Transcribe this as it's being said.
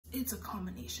it's a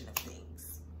combination of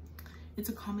things. It's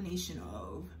a combination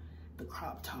of the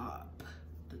crop top,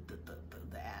 the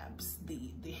abs,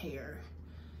 the hair,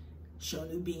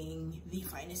 Shonu being the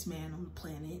finest man on the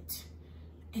planet,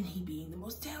 and he being the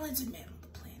most talented man on the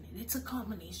planet. It's a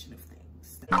combination of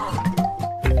things.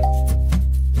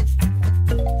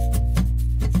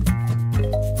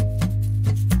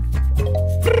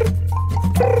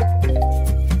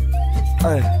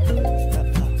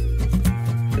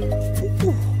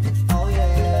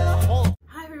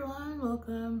 Hi everyone,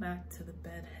 welcome back to the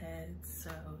Bedhead. So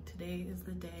today is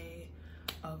the day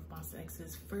of Monsta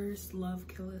X's first Love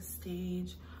Killa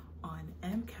stage on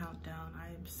Mcountdown. I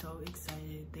am so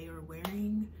excited. They are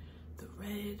wearing the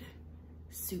red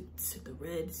suits.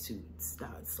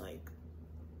 That's like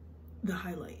the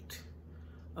highlight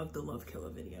of the Love Killa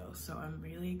video. So I'm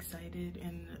really excited,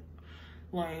 and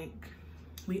like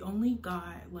we only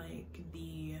got like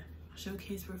the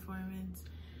showcase performance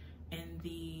and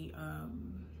the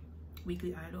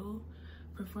Weekly Idol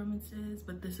performances,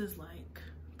 but this is like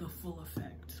the full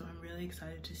effect. So I'm really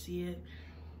excited to see it.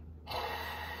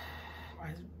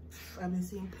 I've been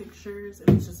seeing pictures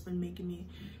and it's just been making me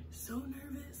so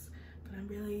nervous, but I'm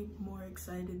really more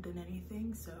excited than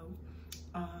anything. So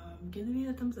give me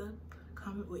a thumbs up,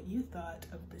 comment what you thought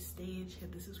of the stage,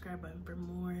 hit the subscribe button for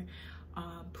more.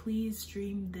 Please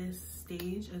stream this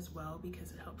stage as well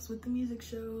because it helps with the music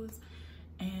shows,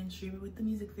 and stream it with the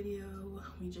music video.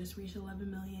 We just reached 11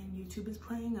 million. YouTube is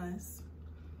playing us,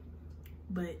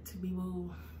 but we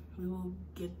will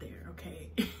get there, okay?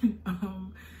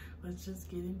 Let's just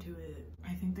get into it.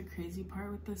 I think the crazy part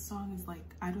with this song is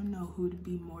like, I don't know who to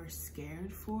be more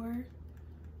scared for,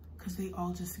 because they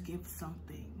all just give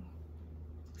something.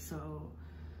 So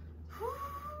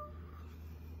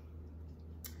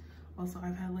also,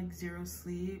 I've had like zero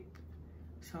sleep,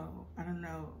 so I don't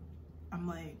know. I'm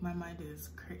like, my mind is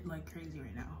like crazy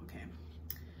right now. Okay.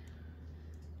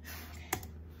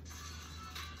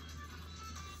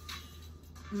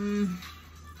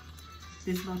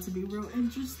 This is about to be real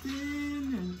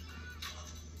interesting.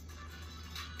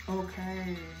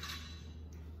 Okay.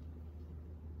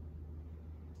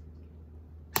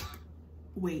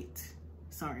 Wait,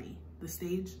 sorry. The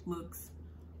stage looks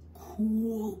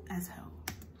cool as hell.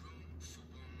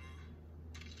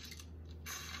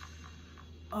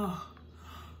 Oh.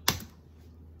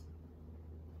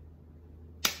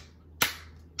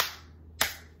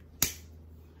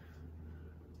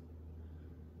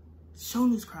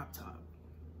 Shonu's crop top.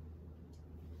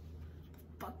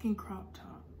 Fucking crop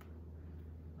top.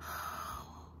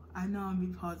 I know I'm be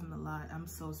pausing a lot. I'm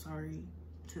so sorry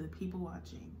to the people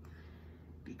watching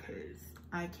because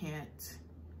I can't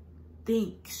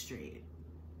think straight.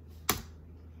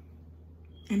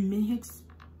 And Min Hicks.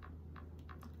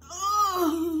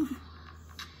 Oh,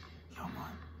 come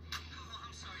on.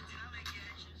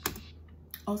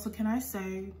 Also, can I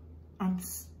say,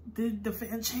 the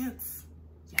fan chants?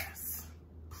 Yes,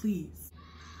 please.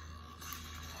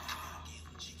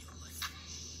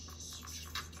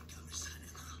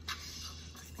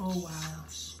 Oh wow.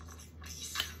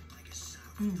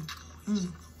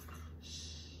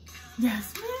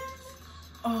 Yes, man.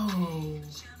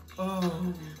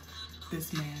 Oh,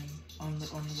 this man on the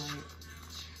right.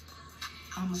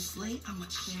 I'm a slate, I'm a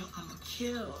kill, I'm a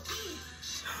kill.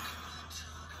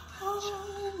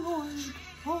 Oh Lord,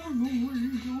 oh Lord,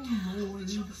 oh Lord,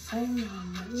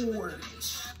 oh Lord.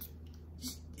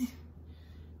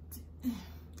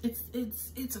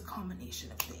 It's a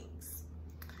combination of things.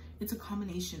 It's a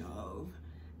combination of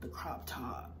the crop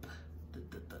top,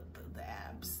 the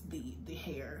abs, the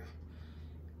hair,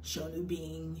 Shonu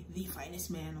being the finest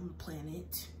man on the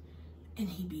planet, and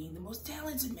he being the most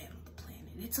talented man on the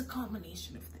planet. It's a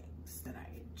combination of things that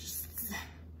I just...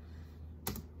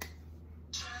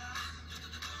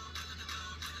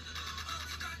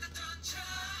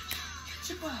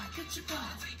 Get your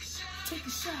ball, take a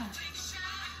shot.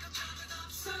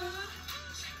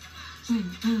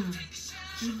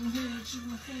 Dribble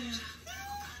here.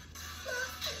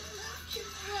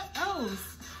 Oh,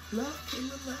 love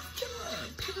killer,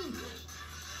 period.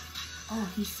 Oh,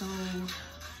 he's so...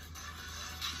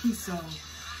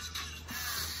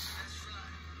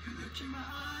 Look in my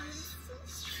eyes.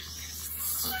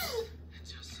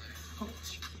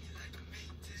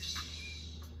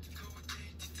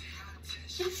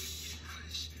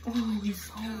 Oh,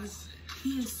 he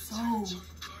is so.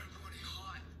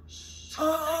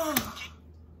 Oh.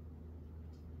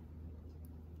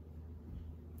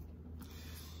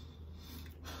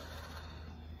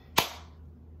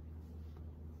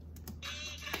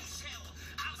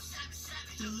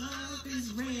 Love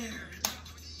is rare.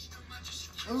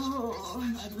 Oh,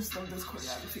 I just love this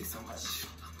choreography so much.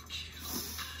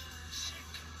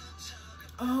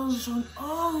 Oh, Sean.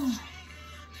 Oh.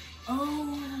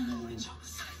 Oh.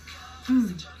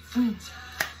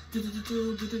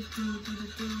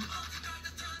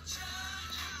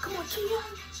 Come on, Killa.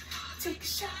 Take a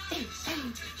shot. Hey, hey.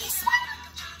 He's smiling.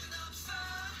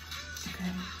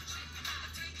 Okay.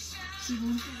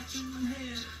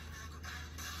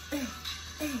 Hey,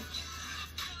 hey.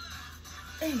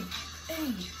 Hey,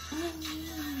 hey.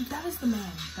 That is the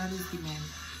man. That is the man.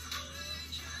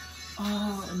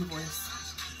 Oh, and the voice.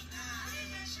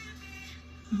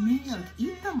 Man,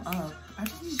 eat them up. I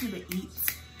just need you to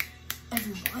eat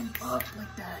everyone up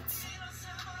like that.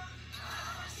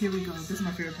 Here we go. This is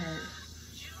my favorite part.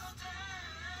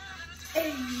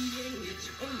 Hey, hey,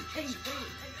 hey, hey, hey.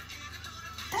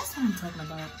 That's what I'm talking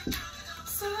about.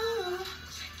 So,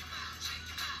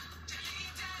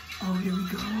 oh, here we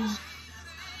go.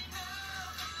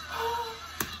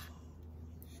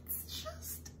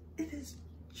 It is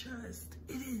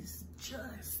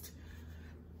just.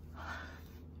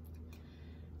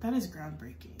 That is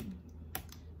groundbreaking.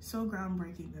 So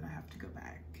groundbreaking that I have to go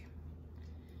back.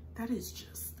 That is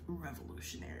just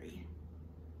revolutionary.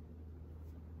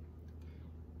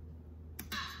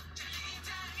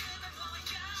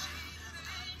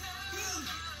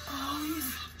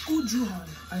 Oh, Juhan,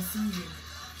 I see you.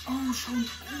 Oh, Sean.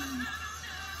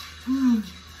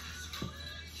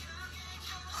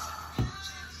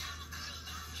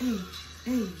 Hey,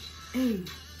 hey, hey.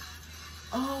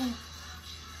 Oh.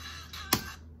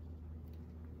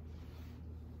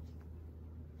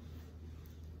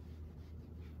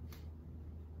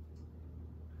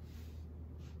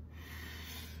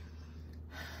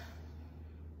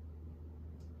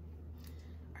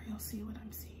 Are y'all seeing what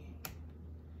I'm seeing?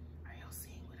 Are y'all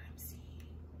seeing what I'm seeing?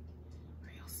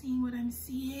 Are y'all seeing what I'm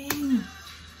seeing?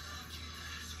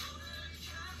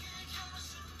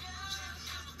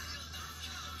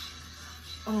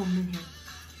 Oh, man.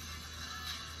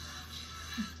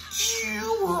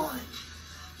 Juhan.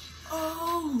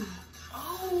 Oh.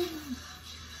 Oh.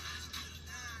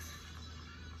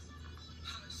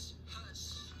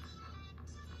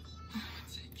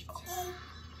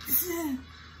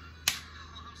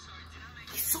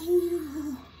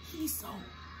 He's so.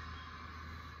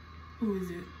 Who is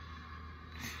it?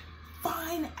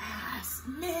 Fine ass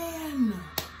man.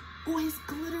 Oh, his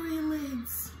glittery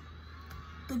lids.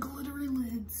 The glittery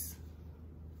lids.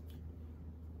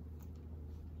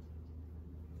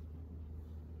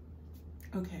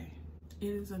 Okay. It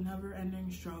is a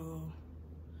never-ending struggle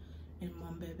in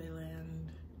Monbebe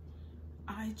land.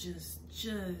 I just,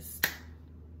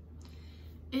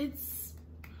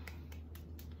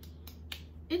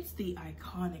 it's the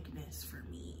iconicness for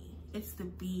me. It's the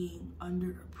being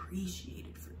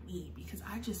underappreciated for me, because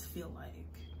I just feel like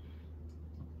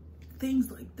things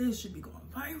like this should be going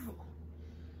viral.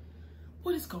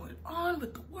 What is going on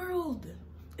with the world?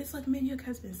 It's like Minhyuk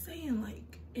has been saying,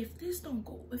 like, if this don't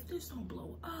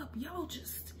blow up, y'all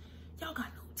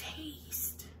got no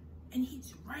taste. And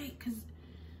he's right, because,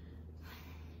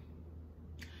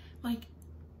 like,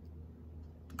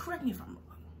 correct me if I'm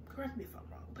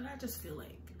wrong, but I just feel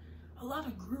like a lot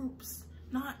of groups,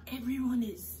 not everyone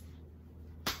is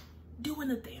doing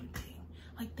the damn thing.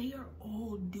 Like, they are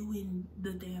all doing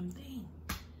the damn thing.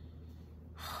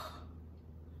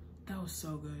 That was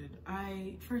so good.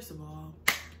 First of all,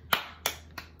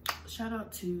 shout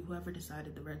out to whoever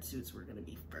decided the red suits were gonna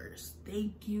be first.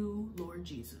 Thank you, Lord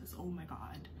Jesus. Oh my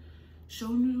God.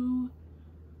 Shonu.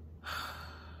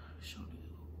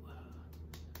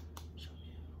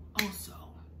 Also,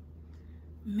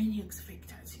 Minhyuk's fake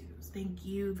tattoos. Thank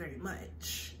you very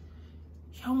much.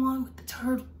 Hyungwon with the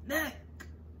turtleneck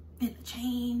and the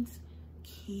chains.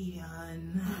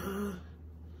 Kian.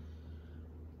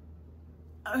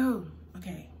 Oh,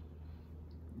 okay.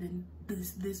 Then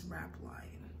this rap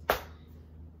line.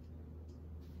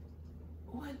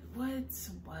 What?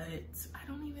 I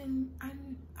don't even.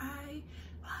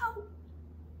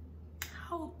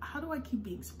 How do I keep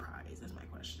being surprised? That's my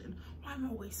question. Why am I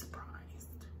always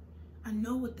surprised? I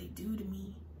know what they do to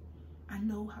me. I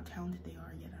know how talented they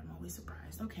are, yet I'm always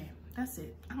surprised. Okay, that's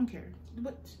it. I don't care.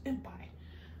 But bye.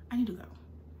 I need to go.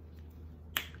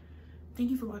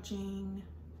 Thank you for watching.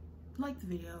 Like the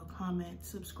video, comment,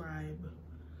 subscribe.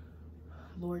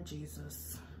 Lord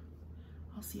Jesus.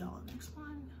 I'll see y'all in the next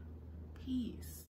one. Peace.